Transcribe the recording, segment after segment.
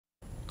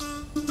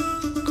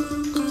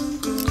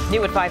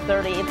New at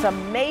 5:30, it's a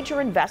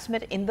major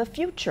investment in the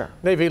future.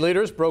 Navy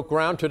leaders broke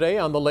ground today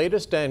on the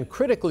latest and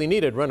critically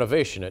needed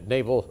renovation at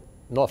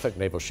Norfolk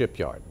Naval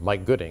Shipyard.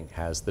 Mike Gooding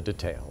has the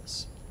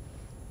details.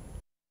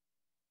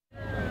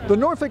 The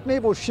Norfolk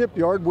Naval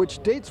Shipyard,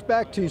 which dates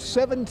back to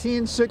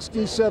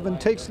 1767,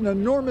 takes an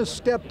enormous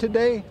step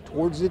today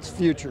towards its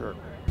future.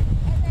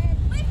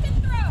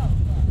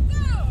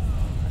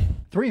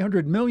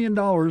 $300 million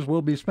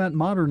will be spent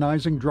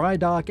modernizing Dry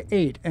Dock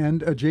 8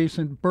 and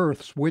adjacent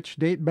berths, which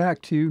date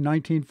back to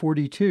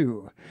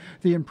 1942.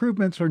 The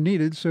improvements are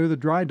needed so the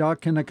dry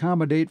dock can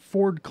accommodate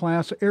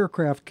Ford-class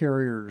aircraft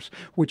carriers,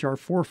 which are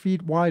 4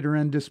 feet wider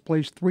and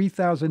displace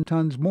 3,000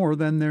 tons more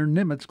than their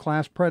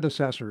Nimitz-class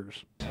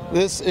predecessors.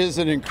 This is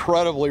an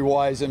incredibly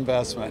wise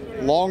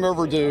investment, long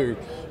overdue.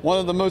 One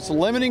of the most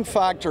limiting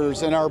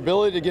factors in our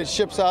ability to get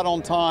ships out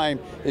on time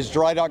is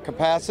dry dock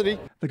capacity.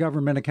 The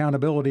Government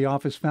Accountability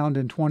Office found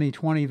in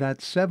 2020 that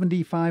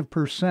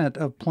 75%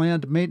 of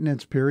planned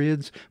maintenance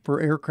periods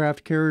for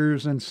aircraft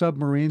carriers and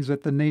submarines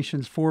at the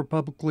nation's 4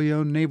 publicly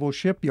owned naval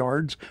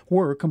shipyards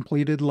were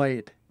completed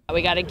late.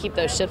 We got to keep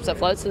those ships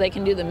afloat so they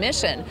can do the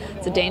mission.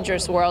 It's a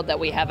dangerous world that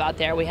we have out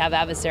there. We have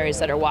adversaries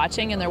that are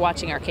watching, and they're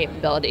watching our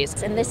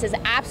capabilities. And this is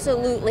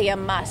absolutely a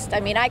must.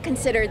 I mean, I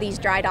consider these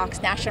dry docks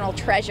national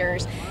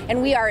treasures,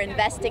 and we are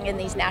investing in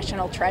these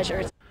national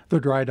treasures. The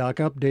dry dock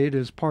update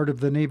is part of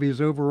the Navy's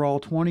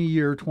overall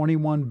 20-year,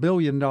 $21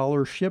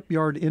 billion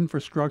shipyard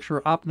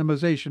infrastructure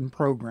optimization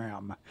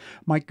program.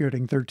 Mike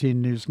Gooding,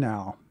 13 News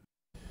Now.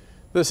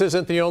 This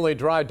isn't the only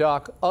dry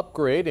dock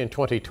upgrade. In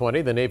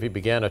 2020, the Navy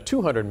began a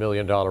 $200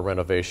 million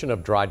renovation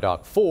of Dry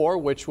Dock 4,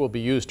 which will be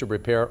used to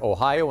repair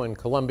Ohio and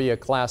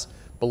Columbia-class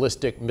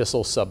ballistic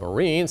missile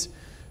submarines.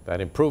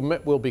 That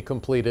improvement will be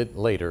completed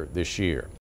later this year.